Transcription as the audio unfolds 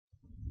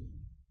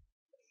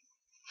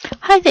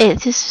Hi there,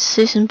 this is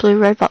Susan Blue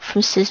Robot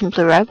from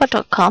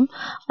susanbluerobot.com.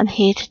 I'm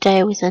here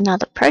today with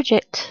another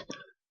project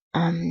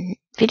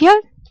video.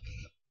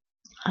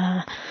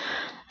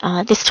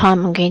 This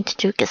time I'm going to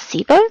do a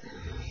gazebo,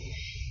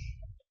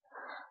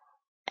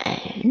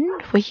 and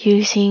we're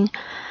using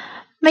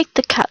Make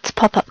the Cuts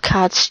Pop-Up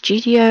Card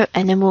Studio,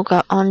 and then we'll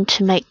go on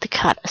to Make the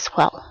Cut as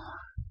well.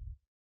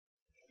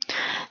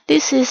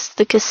 This is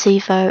the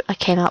gazebo I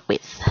came up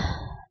with.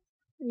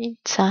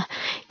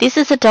 This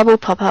is a double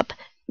pop-up,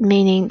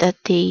 meaning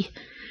that the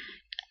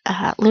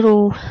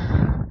little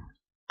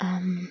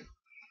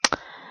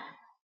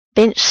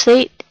bench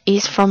seat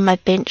is from my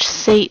bench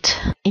seat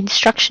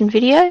instruction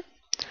video,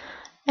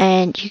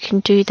 and you can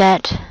do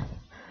that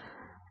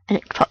and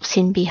it pops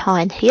in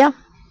behind here.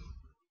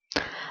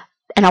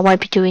 And I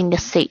won't be doing the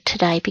seat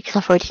today because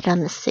I've already done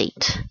the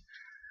seat,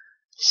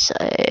 so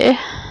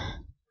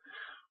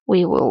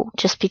we will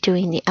just be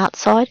doing the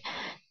outside.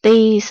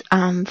 These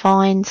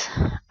vines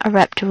are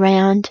wrapped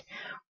around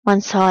one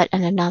side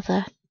and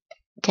another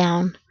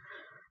down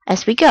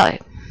as we go.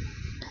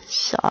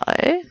 So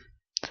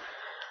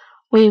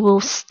we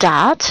will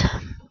start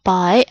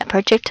by a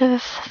project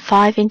of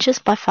 5 inches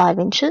by 5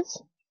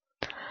 inches,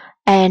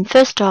 and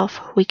first off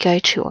we go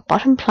to a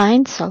bottom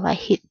plane, so I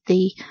hit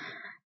the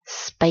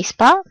space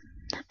bar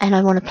and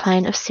I want a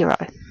plane of 0.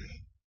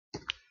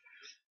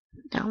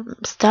 Now I'm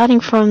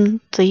starting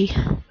from the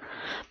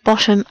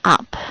bottom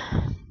up,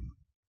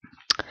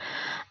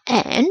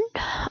 and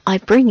I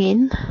bring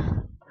in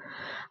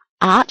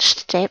arched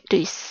step,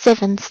 do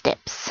 7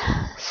 steps.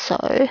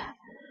 So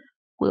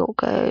we'll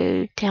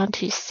go down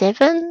to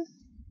 7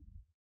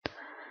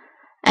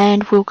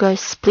 and we'll go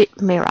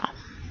split mirror.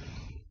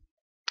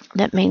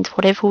 That means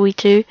whatever we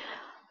do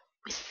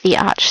with the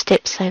arched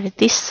steps over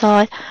this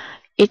side,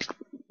 it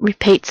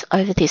repeats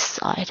over this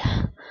side.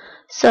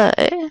 So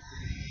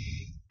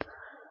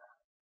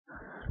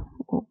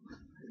we'll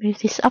move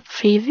this up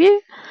for your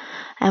view,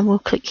 and we'll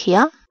click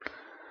here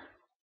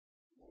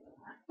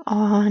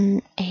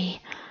on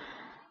a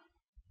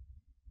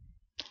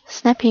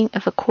snapping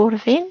of a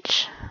 1/4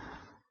 inch.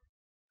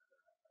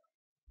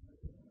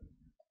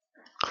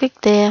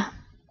 Click there,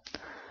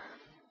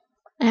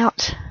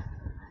 out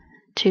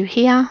to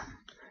here,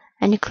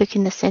 and you click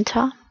in the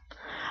center,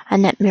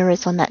 and that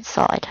mirrors on that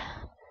side.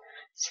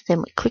 So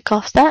then we click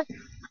off that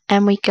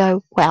and we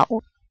go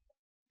well.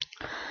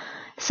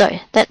 So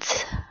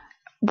that's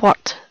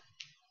what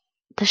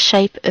the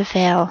shape of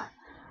our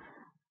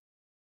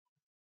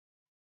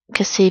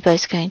gazebo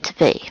is going to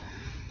be.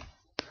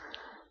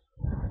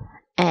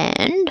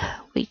 And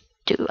we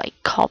do a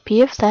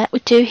copy of that, we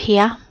do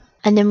here,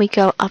 and then we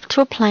go up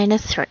to a plane of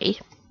 3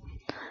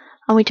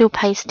 and we do a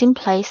paste in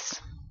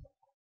place.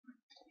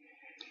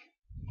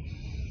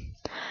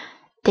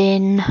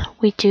 Then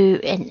we do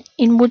an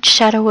inward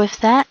shadow of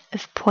that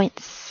of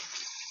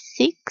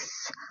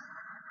 0.6,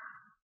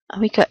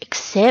 and we go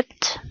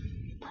accept.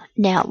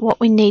 Now what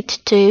we need to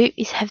do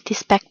is have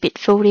this back bit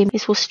filled in.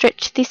 We'll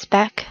stretch this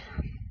back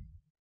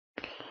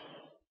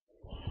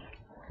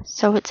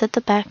so it's at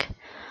the back,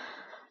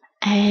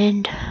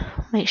 and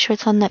make sure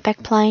it's on that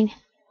back plane.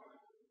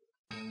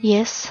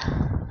 Yes.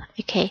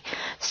 Okay,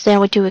 so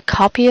now we do a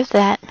copy of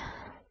that,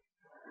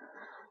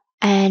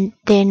 and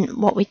then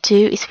what we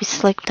do is we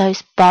select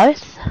those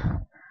both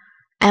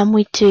and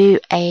we do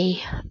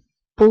a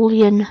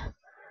Boolean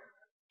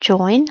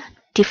join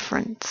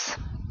difference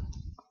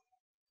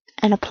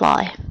and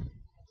apply.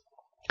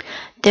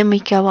 Then we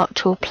go up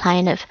to a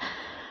plane of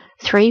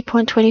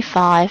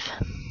 3.25,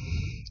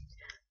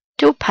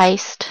 do a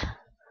paste,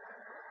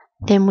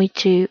 then we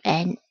do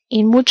an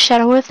inward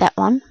shadow of that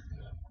one,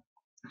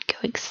 go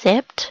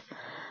accept,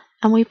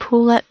 and we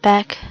pull that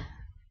back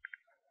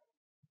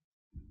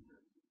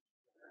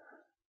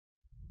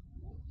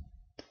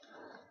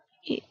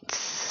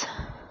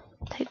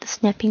take the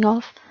snapping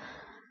off,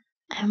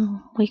 and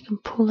we can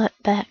pull that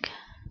back,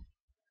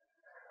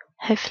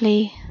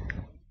 hopefully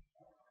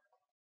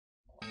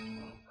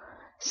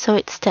so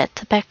it's at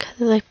the back of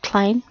the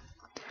plane.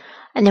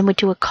 And then we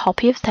do a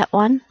copy of that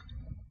one.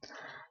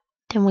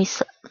 Then we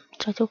do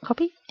I do a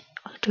copy?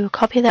 I do a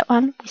copy of that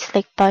one. We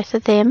select both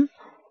of them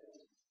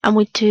and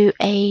we do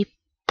a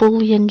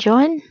Boolean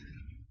join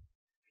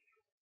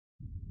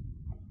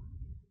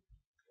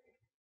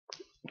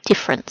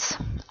difference,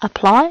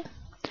 apply.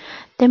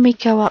 Then we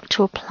go up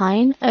to a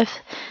plane of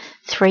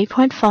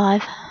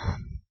 3.5,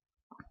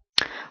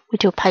 we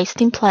do a paste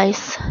in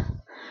place,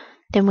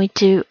 then we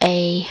do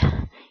a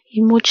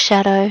inward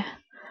shadow,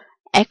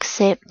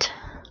 accept,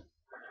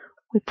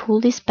 we pull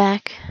this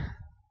back,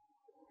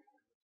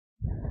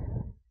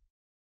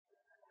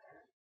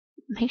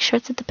 make sure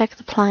it's at the back of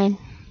the plane,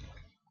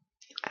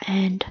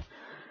 and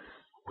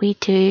we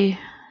do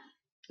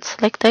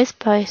select those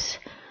both,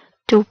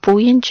 do a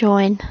Boolean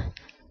join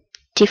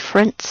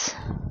difference,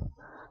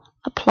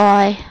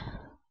 apply,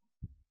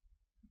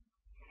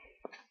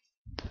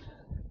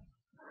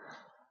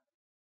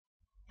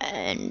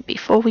 and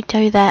before we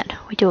do that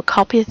we do a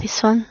copy of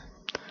this one,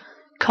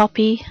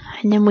 copy,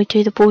 and then we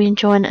do the Boolean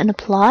join and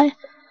apply,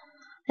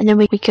 and then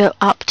we go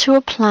up to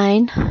a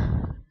plane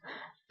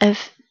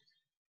of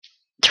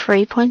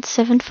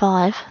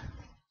 3.75.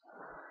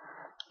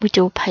 We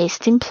do a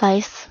paste in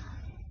place,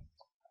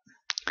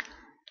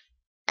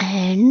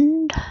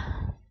 and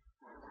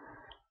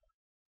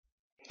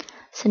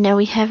so now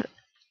we have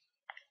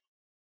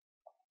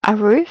a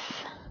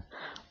roof.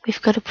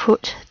 We've got to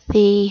put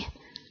the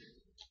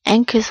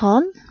anchors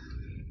on,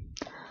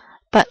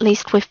 but at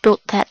least we've built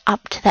that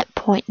up to that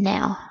point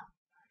now.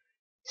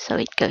 So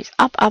it goes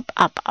up, up,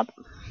 up, up.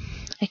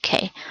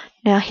 Okay,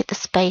 now I hit the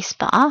space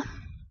bar,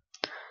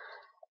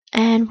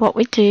 and what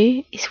we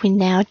do is we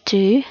now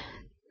do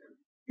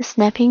the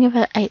snapping of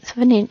 1/8 of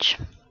an inch.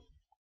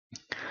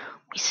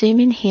 We zoom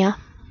in here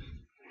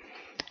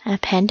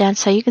and pan down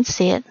so you can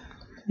see it.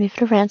 Move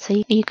it around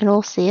so you can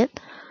all see it.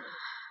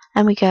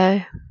 And we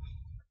go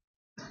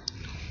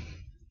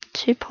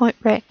 2-point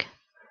rec.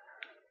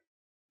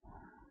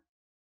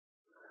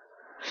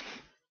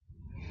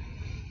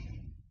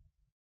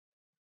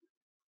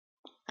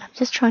 I'm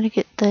just trying to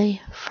get the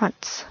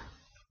fronts.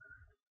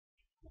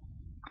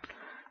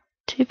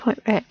 2-point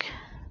rec.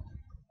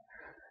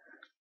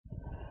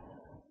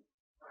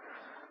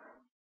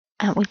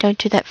 And we don't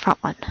do that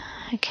front one.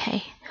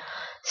 Okay.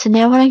 So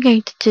now what I'm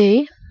going to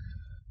do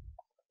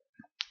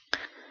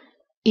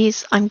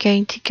is I'm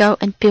going to go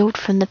and build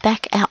from the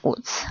back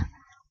outwards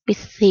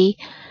with the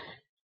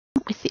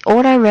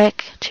auto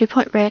rec,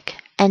 2-point rec,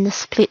 and the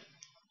split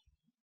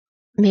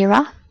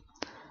mirror.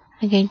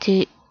 I'm going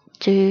to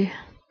do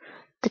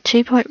the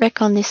 2-point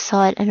rec on this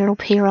side, and it'll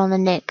appear on the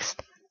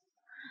next.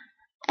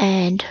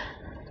 And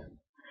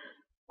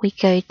we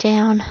go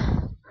down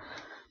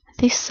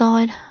this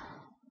side.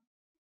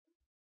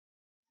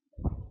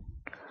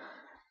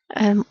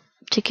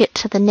 To get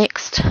to the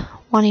next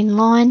one in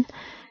line,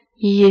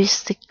 you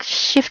use the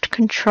shift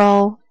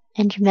control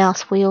and your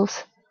mouse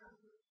wheels,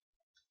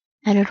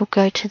 and it'll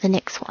go to the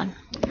next one.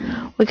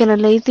 We're going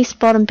to leave this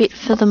bottom bit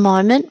for the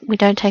moment. We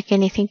don't take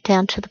anything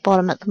down to the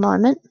bottom at the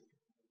moment.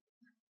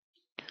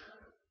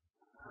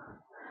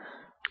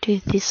 Do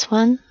this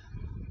one.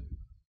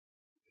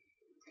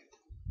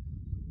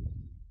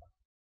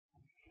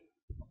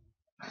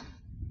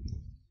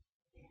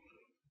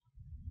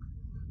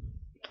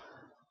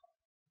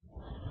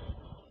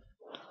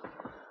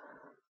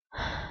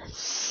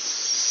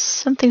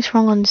 Something's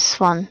wrong on this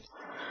one.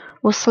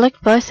 We'll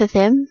select both of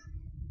them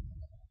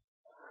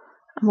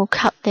and we'll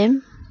cut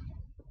them,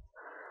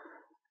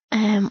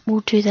 and we'll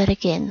do that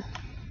again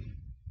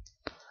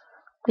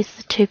with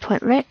the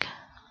 2-point rec.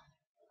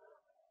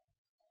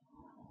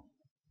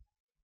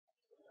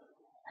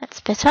 That's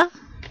better.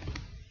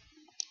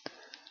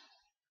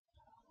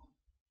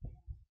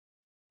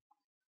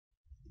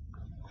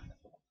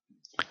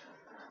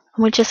 And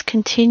we'll just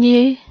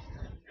continue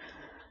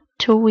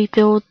till we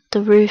build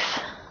the roof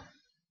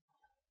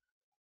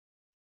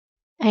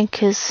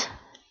anchors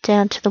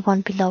down to the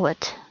one below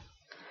it.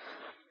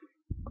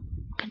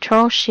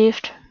 Control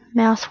shift,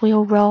 mouse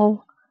wheel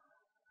roll.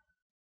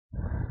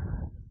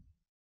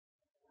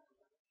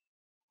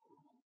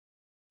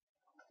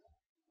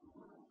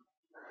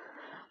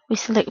 We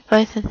select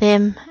both of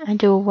them and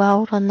do a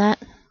weld on that.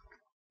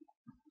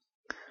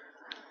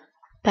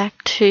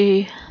 Back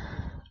to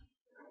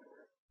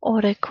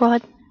auto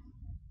quad.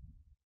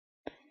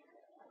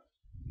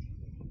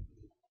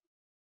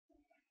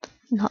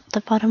 Not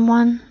the bottom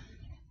one.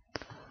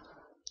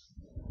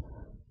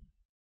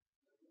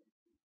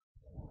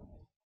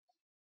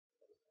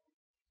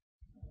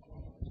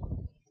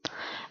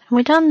 And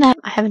we've done that.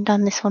 I haven't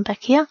done this one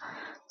back here,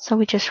 so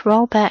we just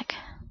roll back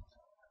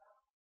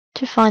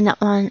to find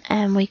that one,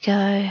 and we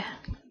go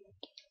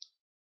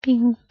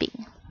bing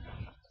bing.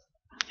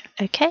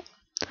 Okay,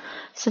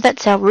 so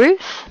that's our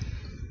roof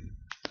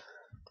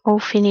all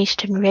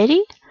finished and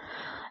ready.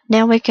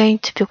 Now we're going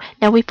to build.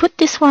 Now we put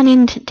this one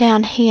in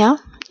down here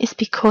is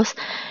because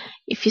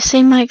if you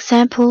see my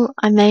example,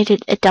 I made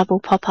it a double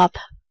pop-up,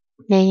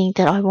 meaning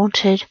that I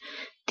wanted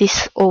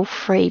this all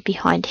free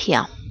behind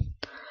here.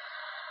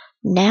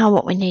 Now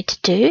what we need to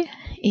do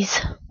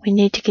is we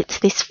need to get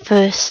to this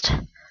first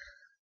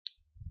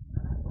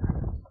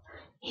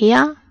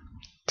here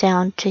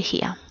down to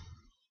here,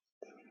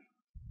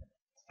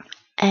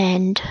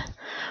 and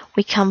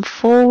we come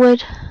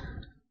forward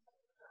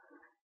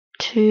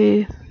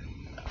to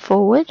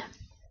forward.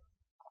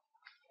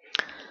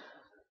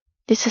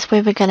 This is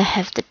where we're going to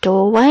have the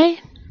doorway.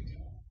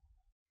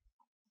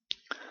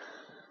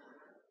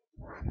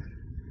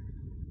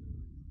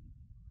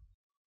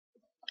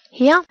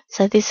 Here,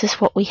 so this is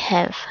what we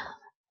have,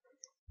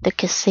 the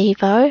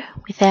gazebo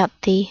without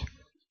the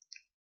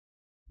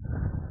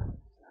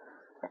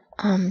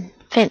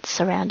fence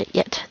around it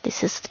yet.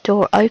 This is the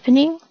door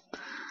opening,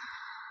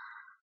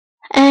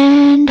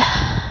 and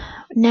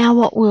now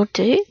what we'll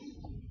do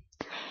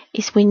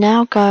is we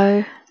now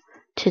go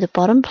to the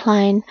bottom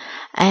plane,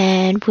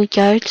 and we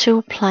go to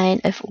a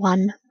plane of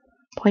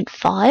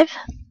 1.5.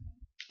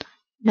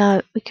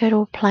 No, we go to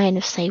a plane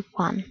of say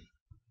 1.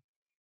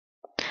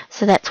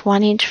 So that's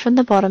 1 inch from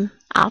the bottom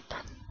up.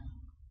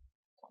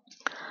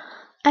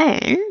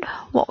 And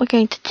what we're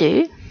going to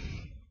do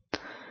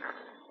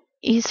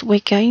is we're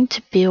going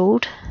to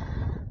build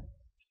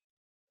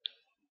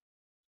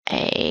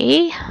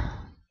a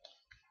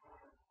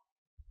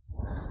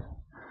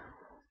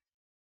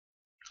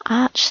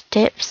arch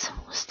steps.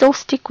 Still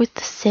stick with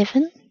the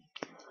 7,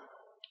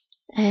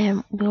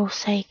 and we'll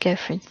say go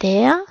from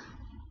there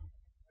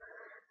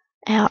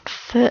out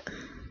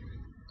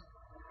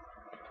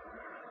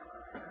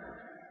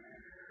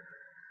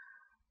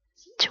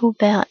to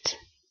about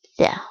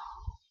there.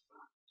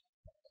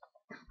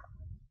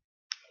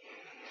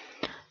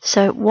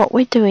 So what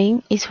we're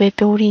doing is we're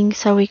building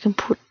so we can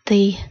put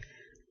the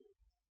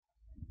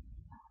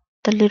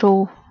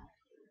little,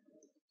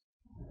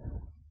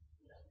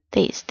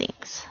 these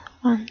things,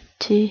 1,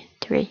 2,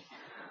 3,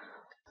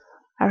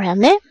 around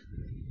there.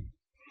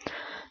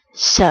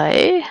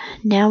 So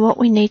now what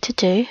we need to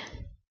do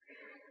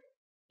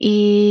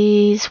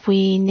is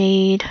we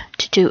need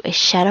to do a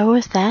shadow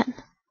of that.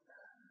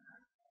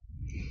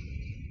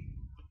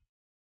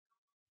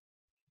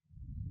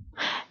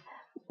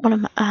 What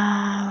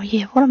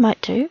I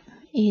might do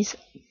is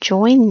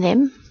join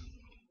them.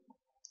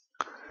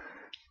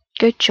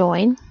 Go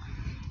join.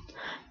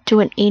 Do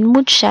an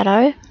inward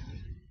shadow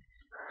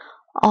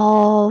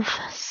of,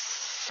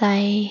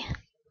 say,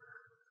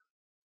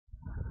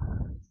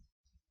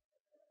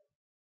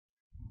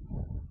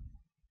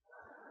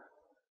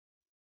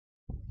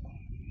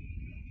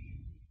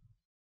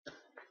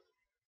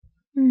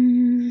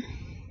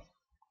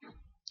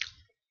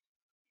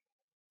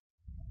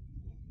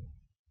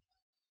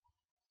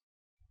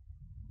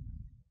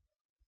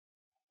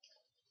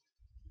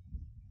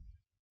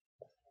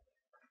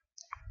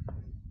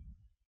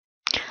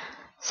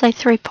 say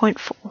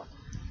 3.4.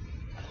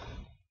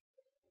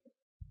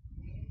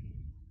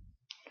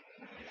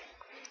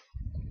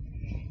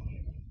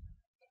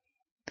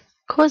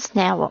 Because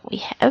now what we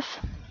have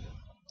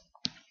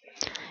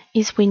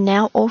is we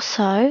now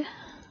also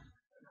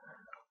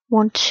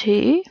want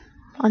to,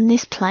 on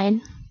this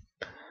plane,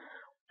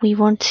 we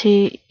want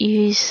to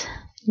use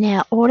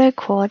now auto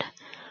quad.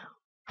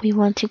 We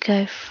want to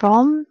go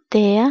from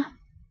there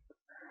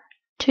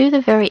to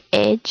the very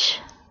edge.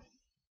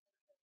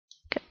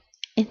 Go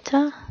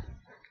enter.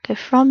 Go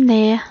from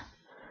there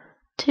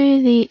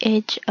to the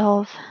edge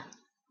of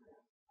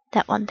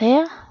that one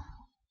there.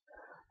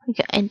 We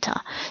go enter.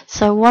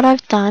 So what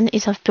I've done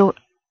is I've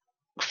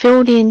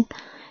filled in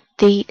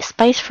the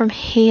space from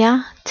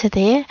here to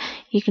there.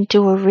 You can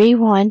do a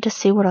rewind to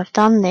see what I've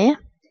done there.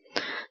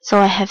 So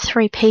I have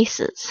 3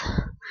 pieces.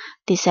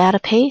 This outer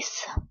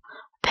piece,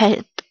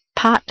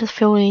 part to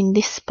fill in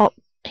this spot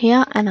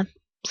here, and a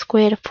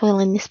square to fill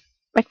in this,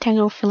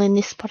 rectangle to fill in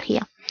this spot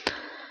here.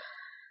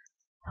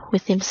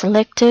 With them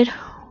selected,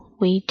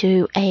 we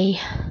do a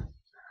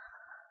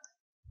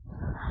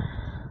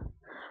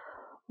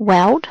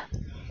weld.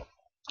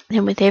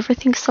 Then with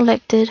everything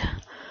selected,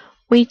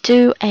 we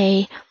do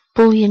a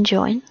Boolean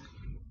join.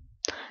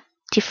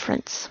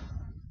 Difference.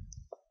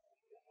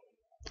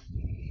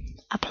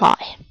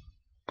 Apply.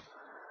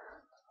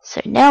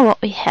 So now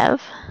what we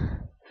have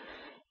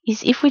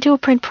is, if we do a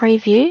print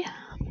preview,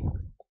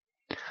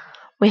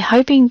 we're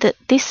hoping that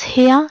this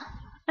here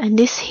and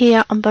this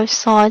here on both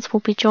sides will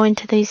be joined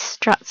to these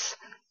struts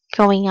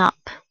going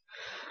up.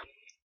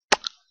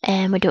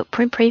 And we do a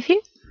print preview,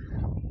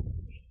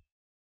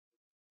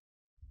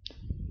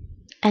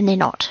 and they're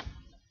not.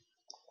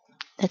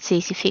 That's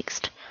easy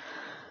fixed.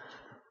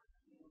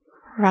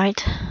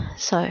 Right,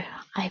 so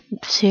I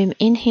zoom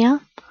in here,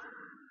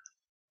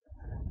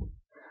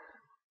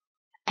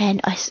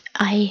 and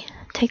I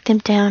take them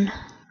down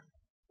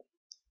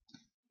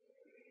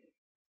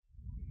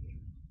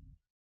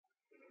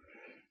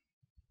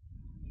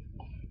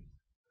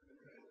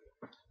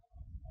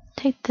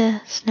take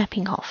the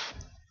snapping off.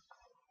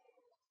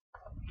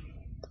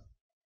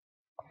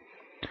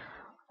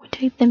 We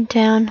take them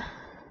down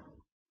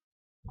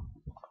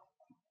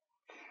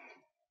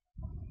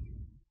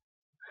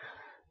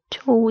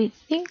till we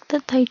think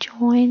that they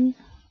join.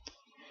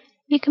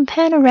 You can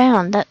pan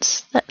around.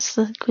 That's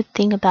the good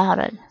thing about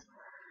it,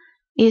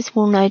 is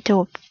we'll now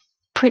do a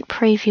print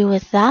preview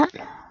with that,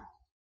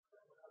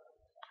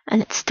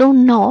 and it's still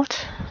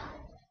not.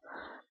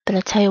 But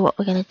I'll tell you what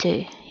we're going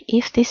to do.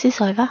 If this is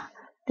over,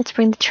 let's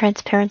bring the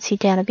transparency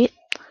down a bit.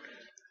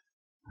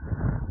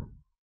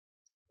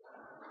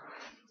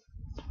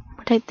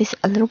 We'll take this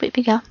a little bit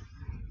bigger,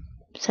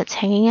 so it's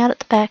hanging out at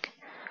the back.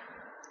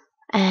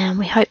 And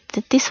we hope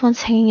that this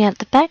one's hanging out at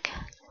the back.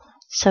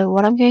 So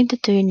what I'm going to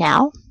do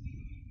now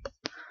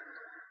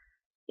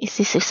is,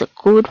 this is a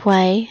good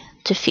way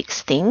to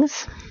fix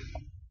things,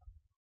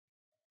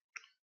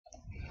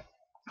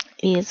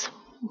 is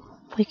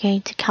we're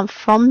going to come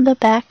from the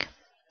back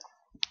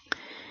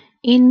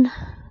in,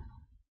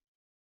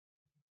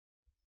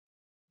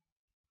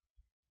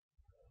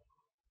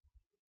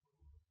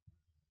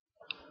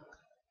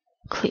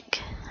 click.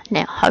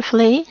 Now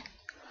hopefully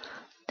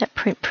that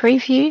print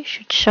preview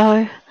should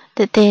show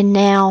that they're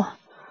now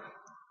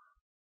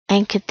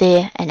anchored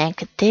there and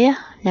anchored there.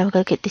 Now we've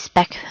got to get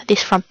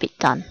this front bit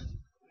done.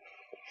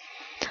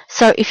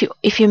 So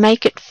if you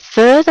make it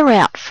further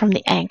out from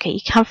the anchor,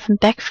 you come from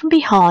back from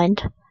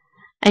behind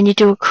and you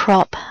do a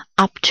crop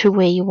up to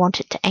where you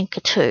want it to anchor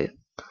to.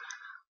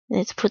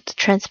 Let's put the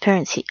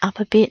transparency up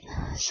a bit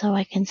so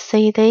I can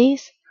see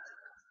these.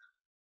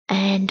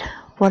 And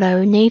what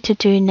I need to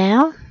do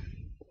now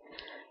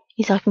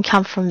is I can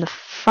come from the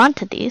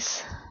front of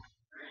this.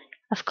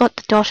 I've got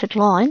the dotted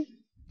line.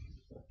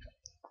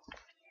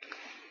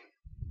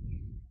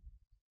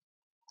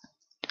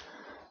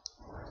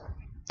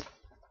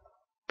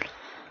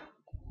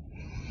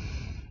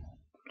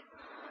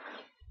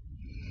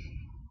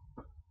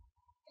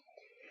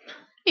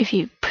 If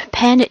you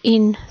pan it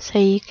in so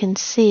you can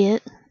see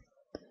it,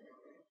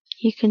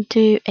 you can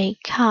do a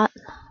cut.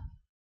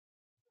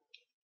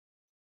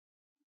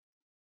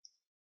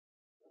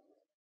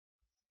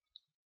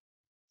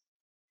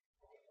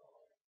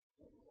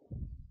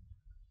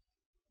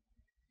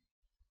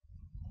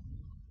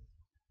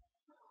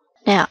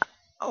 Now,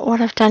 what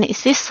I've done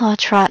is this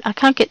side's right. I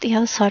can't get the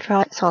other side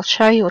right, so I'll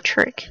show you a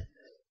trick.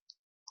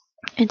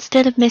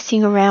 Instead of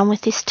messing around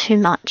with this too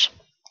much,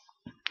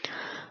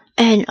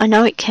 and I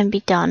know it can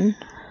be done,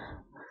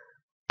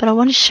 but I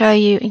want to show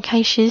you, in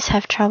case you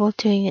have trouble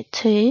doing it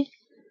too,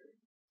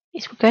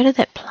 is we go to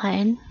that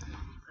plane,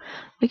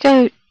 we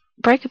go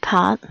break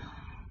apart,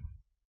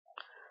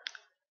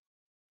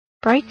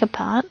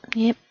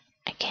 yep,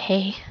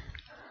 okay,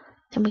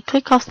 then we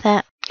click off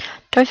that.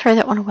 Don't throw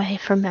that one away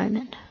for a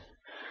moment.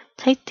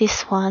 Take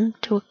this one,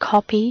 do a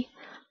copy,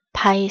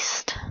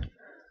 paste,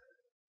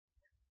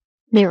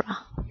 mirror.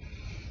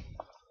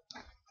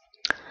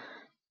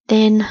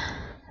 Then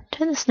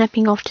turn the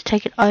snapping off to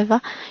take it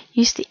over.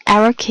 Use the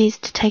arrow keys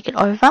to take it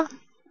over.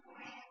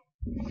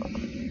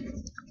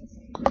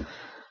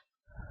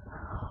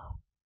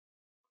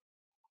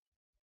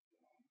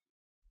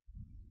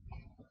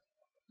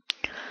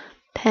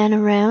 Pan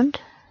around.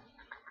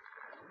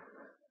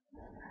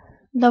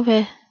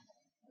 Nowhere.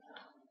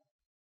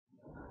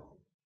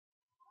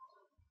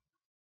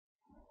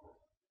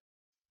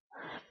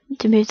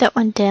 To move that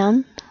one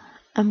down,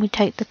 and we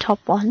take the top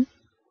one.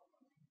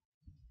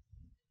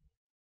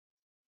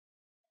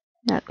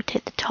 No, we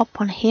take the top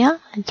one here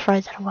and throw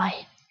that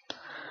away.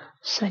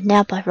 So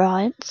now by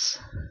rights,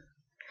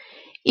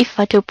 if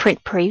I do a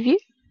print preview,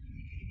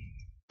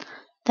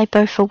 they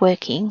both are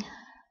working.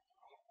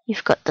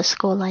 You've got the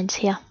score lines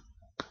here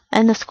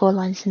and the score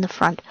lines in the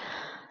front.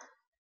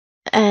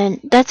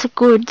 And that's a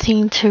good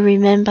thing to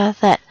remember,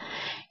 that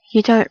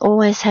you don't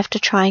always have to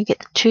try and get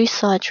the two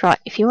sides right.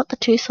 If you want the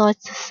two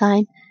sides the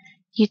same,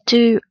 you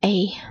do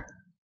a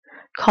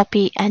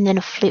copy and then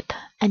a flip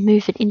and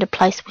move it into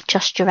place with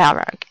just your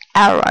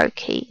arrow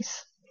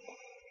keys.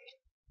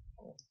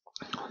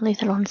 I'll leave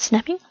that on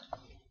snapping.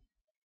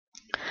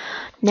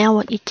 Now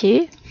what you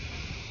do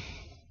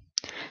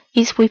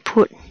is we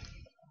put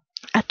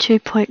a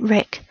 2-point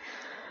rec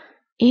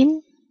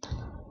in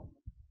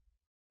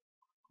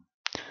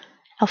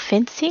our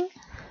fencing.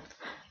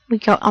 We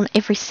go on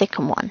every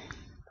second one.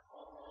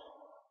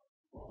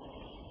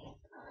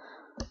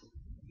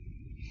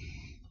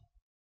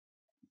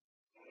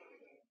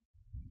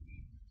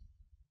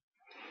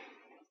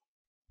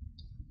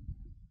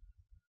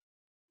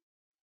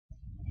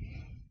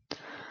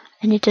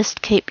 And you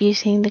just keep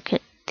using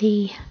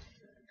the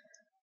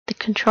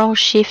control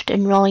shift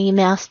and rolling your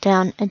mouse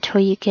down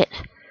until you get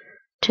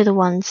to the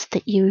ones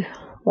that you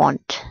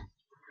want.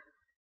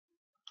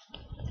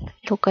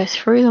 It'll go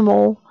through them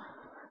all,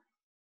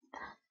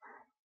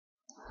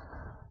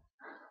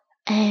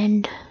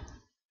 and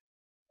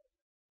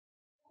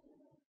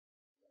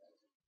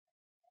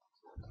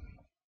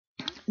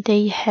there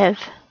you have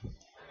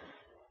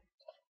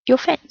your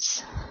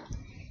fence.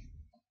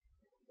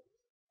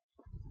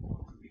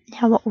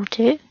 Now what we'll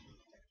do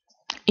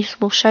is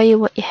we'll show you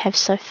what you have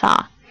so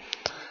far.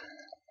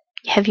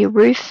 You have your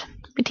roof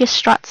with your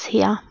struts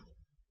here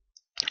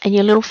and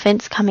your little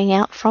fence coming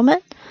out from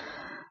it.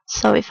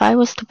 So if I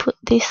was to put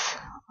this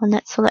on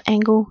that sort of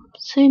angle,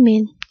 zoom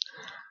in,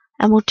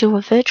 and we'll do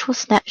a virtual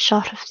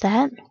snapshot of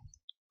that,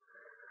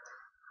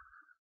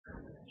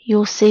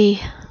 you'll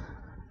see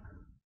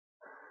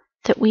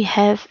that we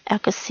have our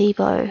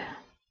gazebo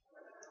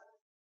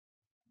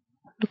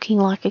looking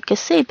like a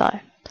gazebo.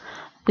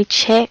 We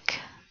check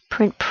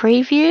print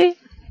preview,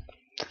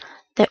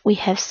 that we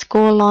have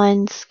score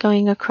lines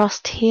going across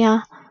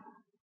here,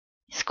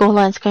 score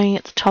lines going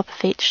at the top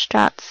of each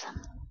struts,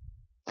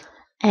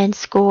 and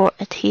score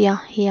at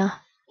here, here,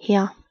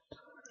 here.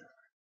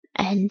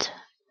 And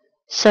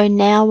so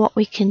now what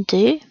we can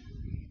do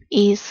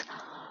is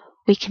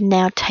we can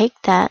now take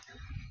that,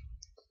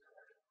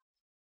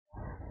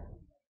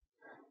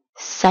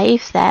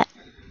 save that,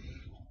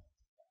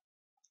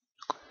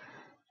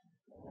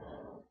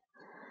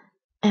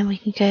 and we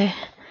can go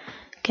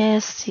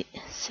gazebo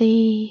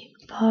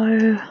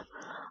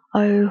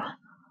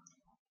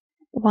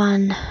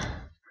 01,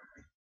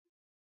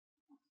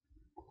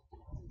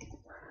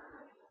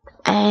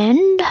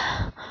 and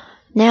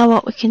now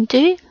what we can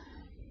do,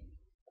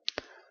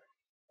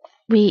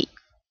 we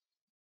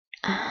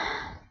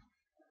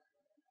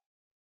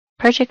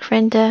project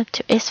render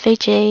to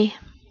SVG.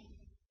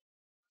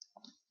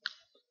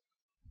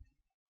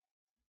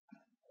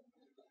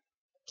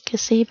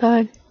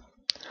 Gazebo.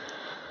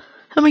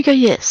 And we go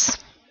yes.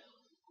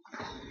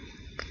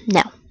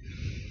 Now,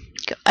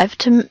 go over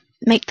to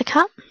make the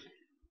cut.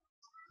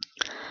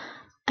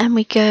 And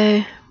we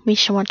go, we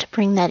shall want to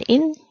bring that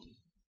in.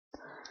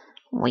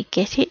 We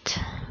get it.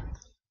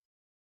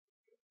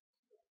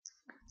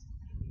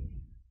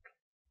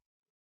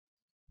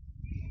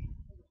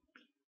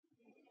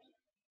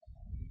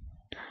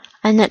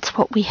 And that's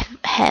what we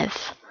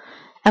have.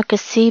 Our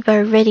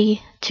gazebo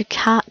ready to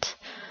cut.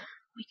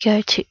 We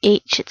go to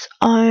each its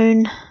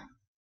own.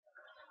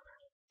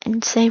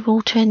 And say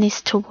we'll turn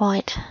this to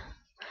white.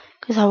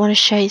 Because I want to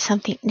show you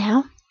something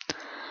now.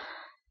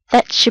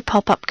 That's your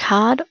pop-up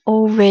card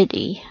all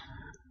ready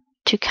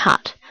to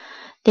cut.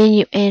 Then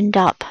you end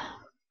up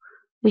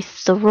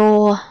with the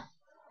raw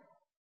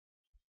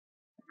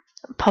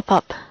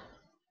pop-up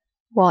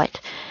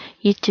white.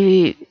 You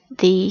do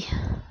the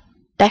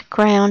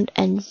background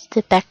and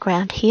the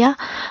background here,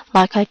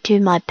 like I do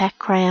my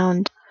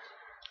background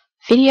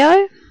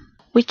video,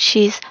 which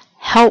is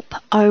Help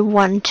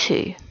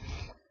 012.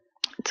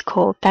 It's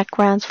called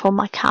Backgrounds for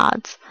My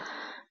Cards.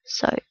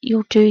 So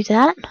you'll do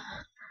that.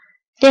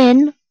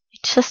 Then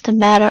it's just a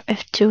matter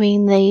of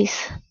doing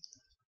these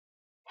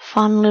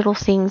fun little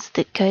things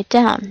that go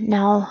down.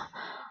 Now,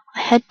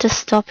 I had to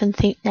stop and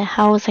think, now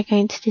how was I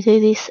going to do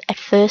this? At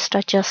first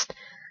I just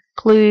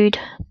glued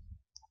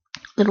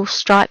little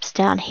stripes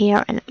down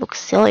here and it looks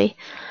silly.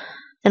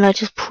 Then I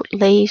just put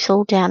leaves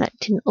all down. It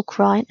didn't look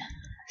right.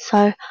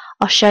 So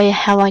I'll show you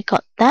how I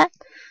got that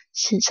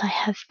since I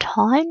have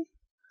time.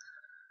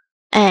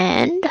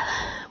 And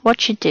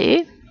what you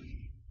do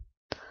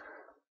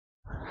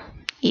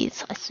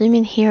is I zoom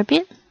in here a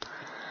bit.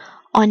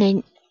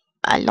 I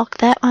lock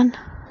that one,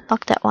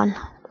 lock that one,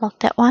 lock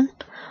that one.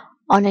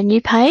 On a new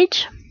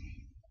page,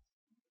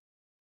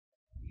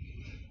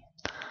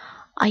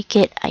 I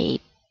get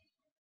a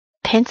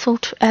pencil.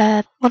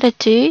 What I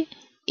do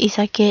is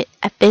I get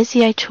a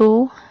Bezier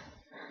tool,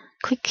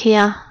 click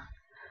here,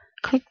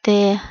 click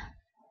there,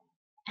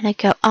 and I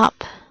go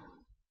up.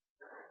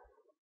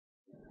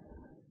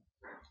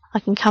 I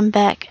can come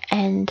back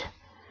and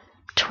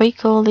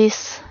tweak all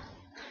this.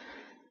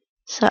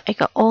 So I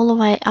go all the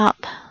way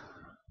up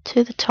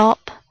to the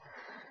top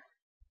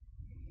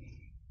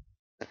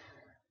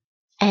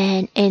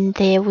and end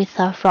there with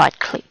a right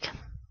click.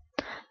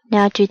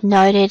 Now I do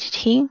node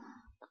editing.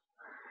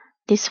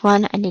 This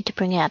one I need to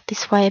bring out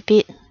this way a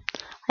bit.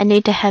 I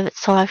need to have it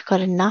so I've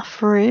got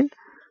enough room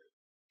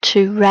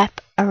to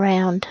wrap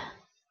around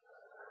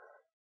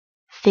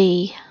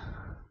the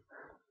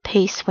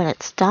piece when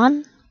it's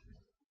done,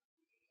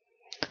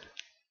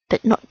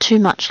 but not too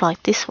much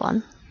like this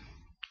one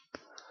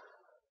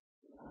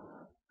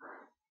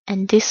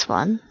and this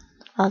one,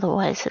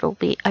 otherwise it'll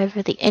be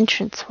over the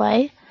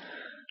entranceway.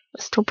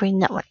 I'll still bring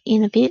that one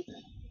in a bit,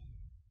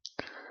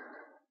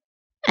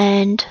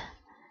 and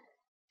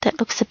that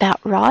looks about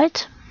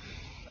right.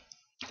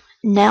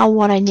 Now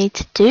what I need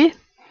to do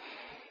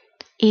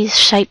is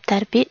shape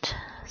that a bit.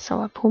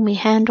 So I pull my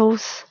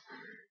handles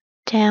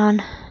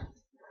down,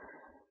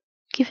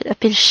 give it a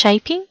bit of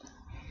shaping.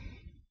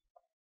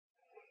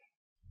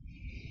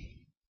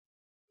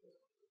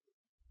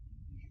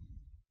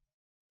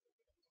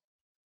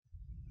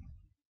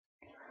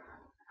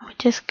 We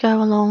just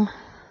go along.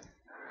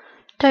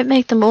 Don't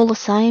make them all the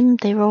same.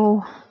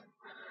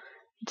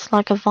 It's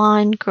like a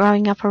vine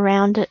growing up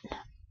around it.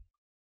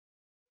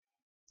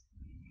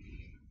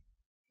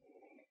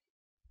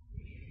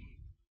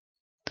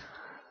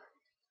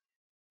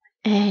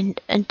 And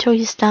until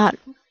you start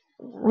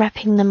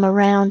wrapping them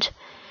around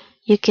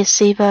your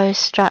gazebo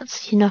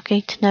struts, you're not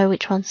going to know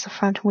which one's the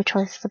front and which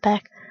one's the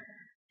back.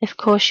 Of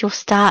course, you'll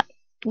start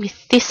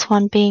with this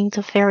one being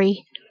the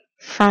very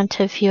front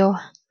of your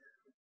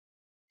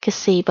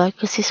gazebo,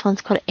 because this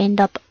one's got to end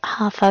up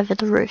half over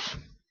the roof.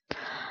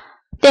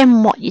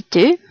 Then what you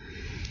do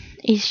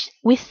is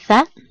with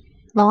that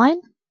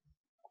line,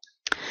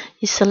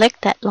 you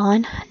select that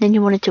line, and then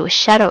you want to do a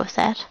shadow of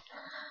that.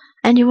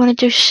 And you want to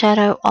do a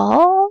shadow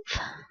of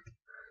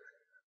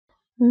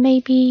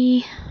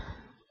maybe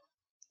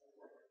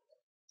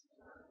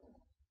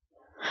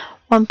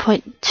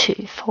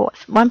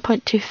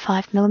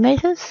 1.25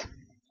 millimeters.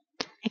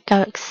 And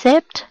go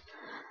accept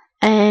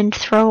and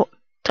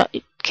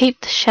keep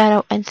the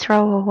shadow and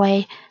throw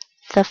away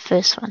the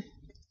first one.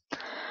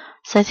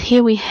 So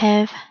here we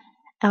have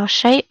our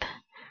shape.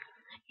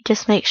 You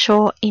just make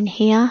sure in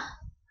here,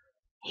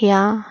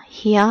 here,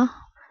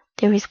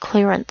 there is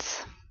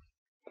clearance.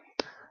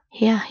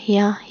 Here,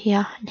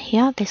 and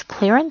here, there's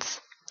clearance.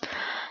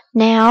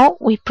 Now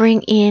we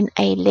bring in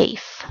a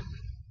leaf.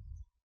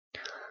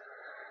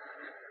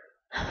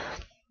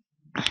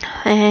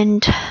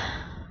 And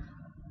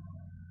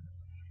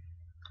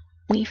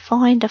we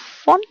find a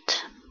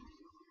font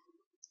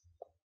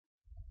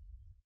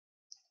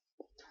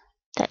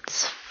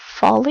that's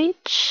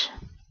foliage.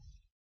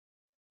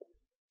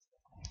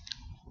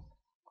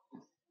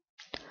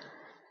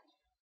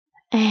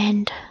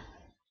 And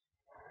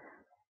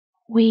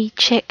we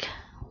check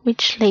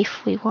which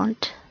leaf we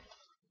want.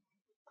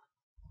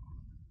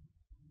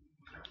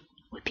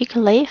 We pick a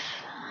leaf,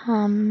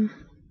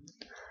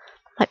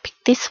 like pick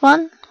this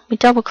one, we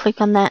double click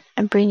on that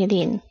and bring it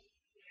in.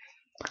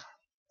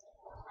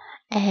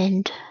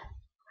 And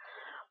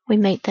we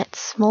make that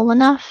small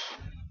enough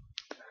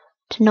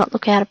to not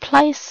look out of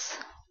place.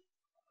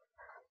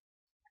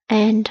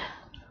 And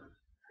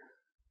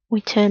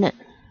we turn it.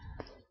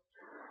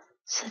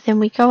 So then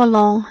we go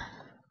along,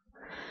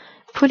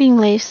 putting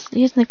leaves,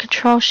 using the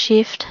Control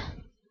Shift,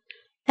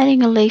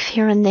 adding a leaf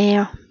here and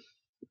there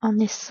on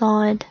this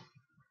side.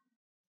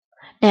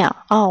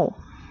 Now, oh,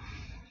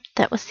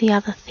 that was the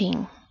other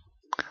thing.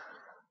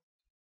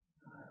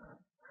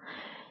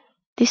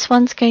 This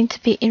one's going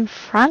to be in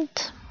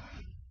front.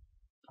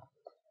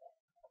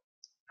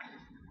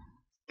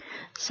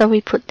 So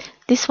we put,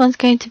 this one's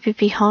going to be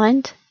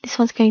behind, this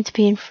one's going to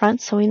be in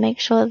front, so we make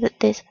sure that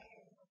there's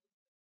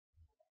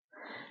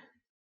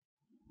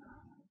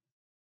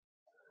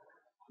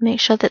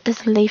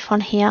a leaf on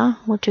here.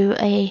 We'll do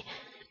a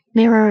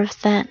mirror of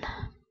that.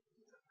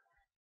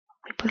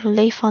 We put a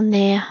leaf on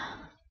there,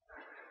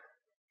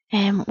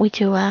 and we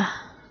do a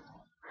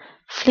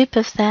flip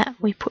of that.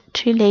 We put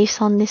 2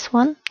 leaves on this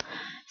one.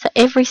 So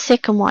every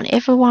second one,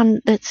 every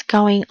one that's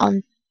going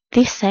on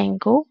this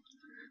angle,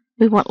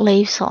 we want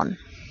leaves on.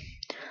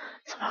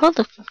 So I hold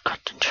the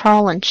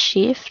Control and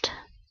Shift,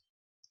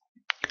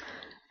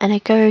 and I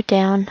go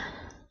down,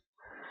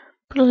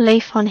 put a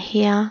leaf on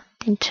here,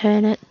 then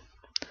turn it.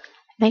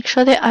 Make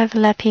sure they're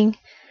overlapping,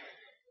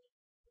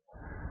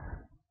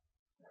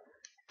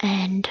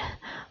 and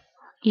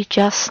you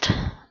just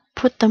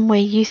put them where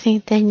you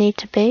think they need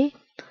to be.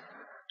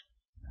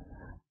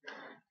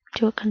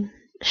 Do a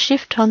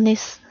Shift on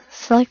this,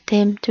 select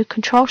them, do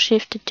Control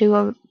Shift to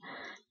do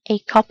a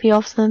copy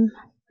of them,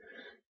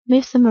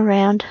 move them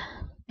around,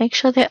 make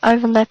sure they're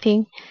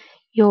overlapping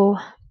your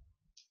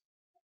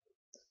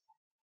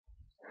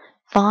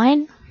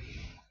vine,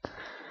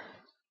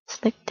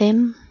 select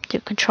them,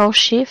 do Control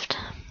Shift,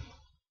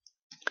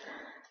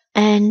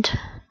 and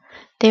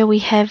there we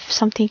have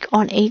something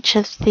on each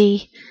of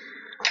the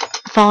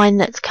vine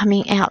that's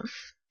coming out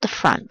the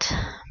front.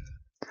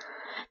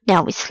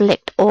 Now we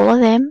select all of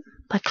them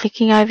by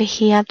clicking over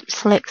here,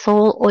 selects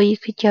all, or you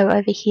could go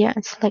over here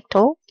and select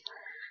all,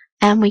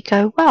 and we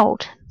go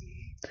weld.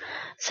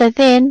 So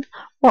then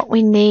what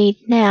we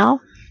need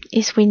now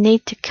is we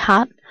need to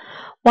cut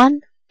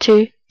 1,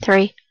 2,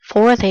 3,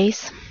 4 of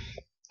these.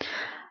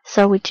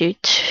 So we do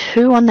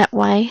 2 on that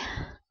way,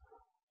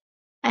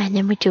 and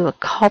then we do a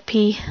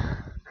copy,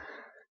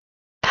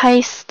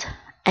 paste,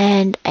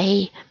 and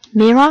a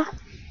mirror.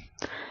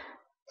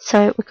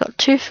 So we've got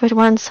 2 for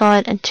one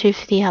side and 2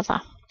 for the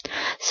other.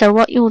 So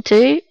what you'll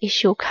do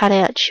is you'll cut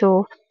out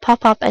your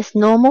pop-up as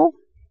normal,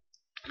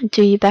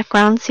 do your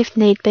backgrounds if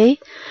need be.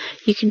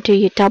 You can do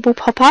your double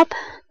pop-up,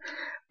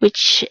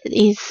 which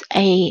is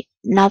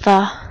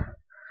another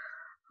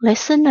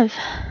lesson of,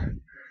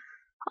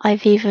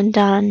 I've even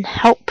done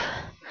help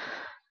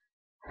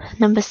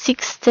number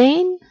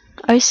 016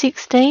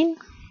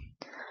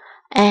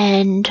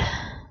 and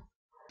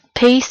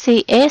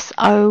PCS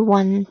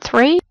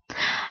 013,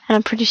 and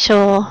I'm pretty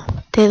sure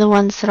they're the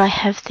ones that I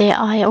have there.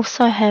 I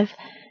also have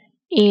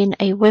in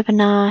a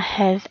webinar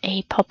have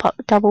a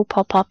double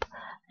pop-up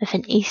of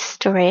an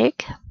Easter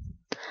egg,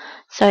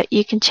 so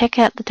you can check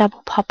out the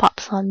double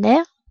pop-ups on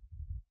there.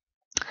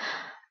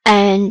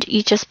 And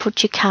you just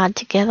put your card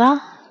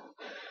together,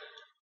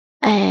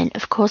 and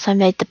of course I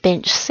made the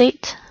bench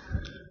seat,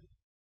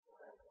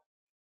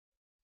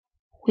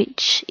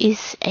 which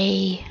is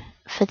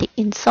for the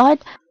inside,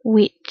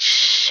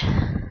 which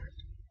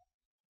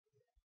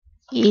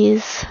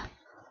is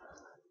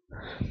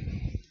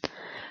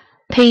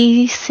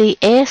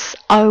PCS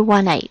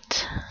 018.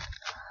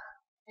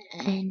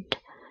 And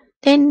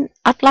then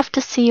I'd love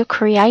to see your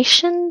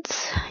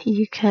creations.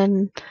 You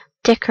can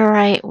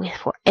decorate with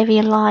whatever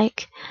you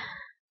like,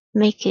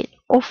 make it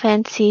all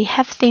fancy,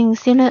 have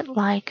things in it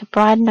like a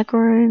bride and a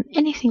groom,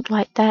 anything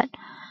like that.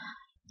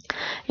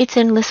 It's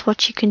endless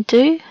what you can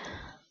do,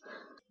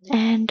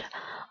 and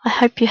I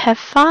hope you have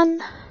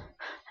fun,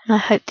 and I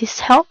hope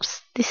this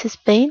helps. This has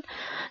been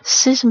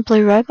Susan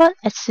Blue Robot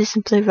at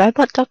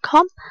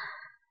susanbluerobot.com,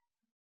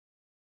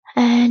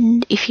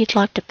 and if you'd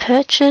like to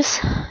purchase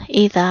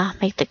either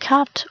Make the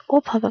Cut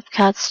or Pop-Up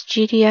Card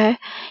Studio,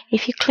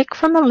 if you click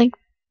from a link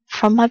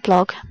from my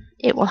blog,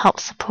 it will help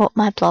support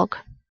my blog.